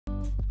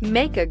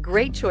Make a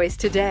great choice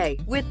today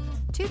with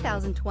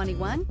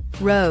 2021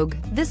 Rogue.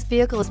 This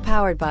vehicle is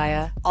powered by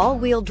a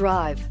all-wheel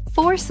drive,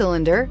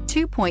 4-cylinder,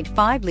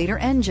 2.5-liter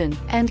engine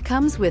and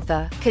comes with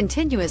a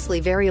continuously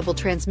variable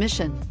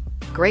transmission.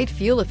 Great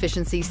fuel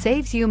efficiency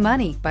saves you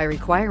money by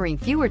requiring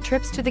fewer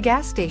trips to the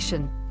gas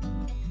station.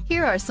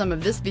 Here are some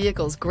of this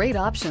vehicle's great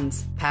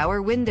options: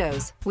 power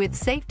windows with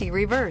safety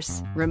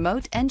reverse,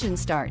 remote engine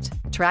start,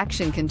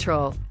 traction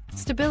control,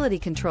 stability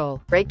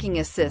control, braking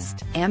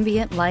assist,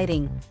 ambient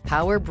lighting,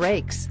 power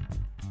brakes.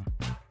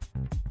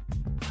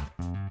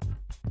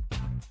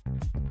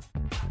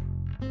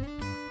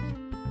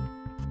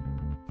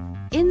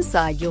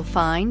 Inside you'll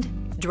find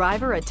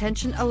driver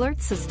attention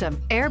alert system,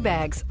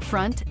 airbags,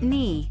 front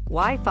knee,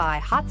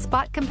 Wi-Fi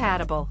hotspot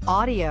compatible,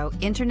 audio,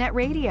 internet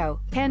radio,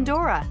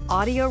 Pandora,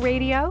 audio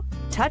radio,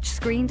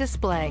 touchscreen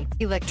display,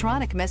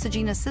 electronic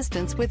messaging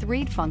assistance with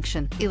read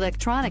function,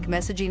 electronic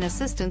messaging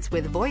assistance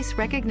with voice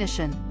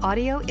recognition,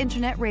 audio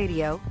internet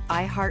radio,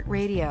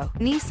 iHeartRadio,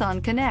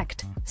 Nissan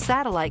Connect,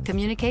 satellite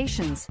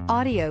communications,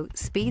 audio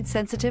speed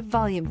sensitive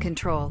volume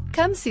control.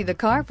 Come see the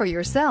car for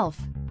yourself.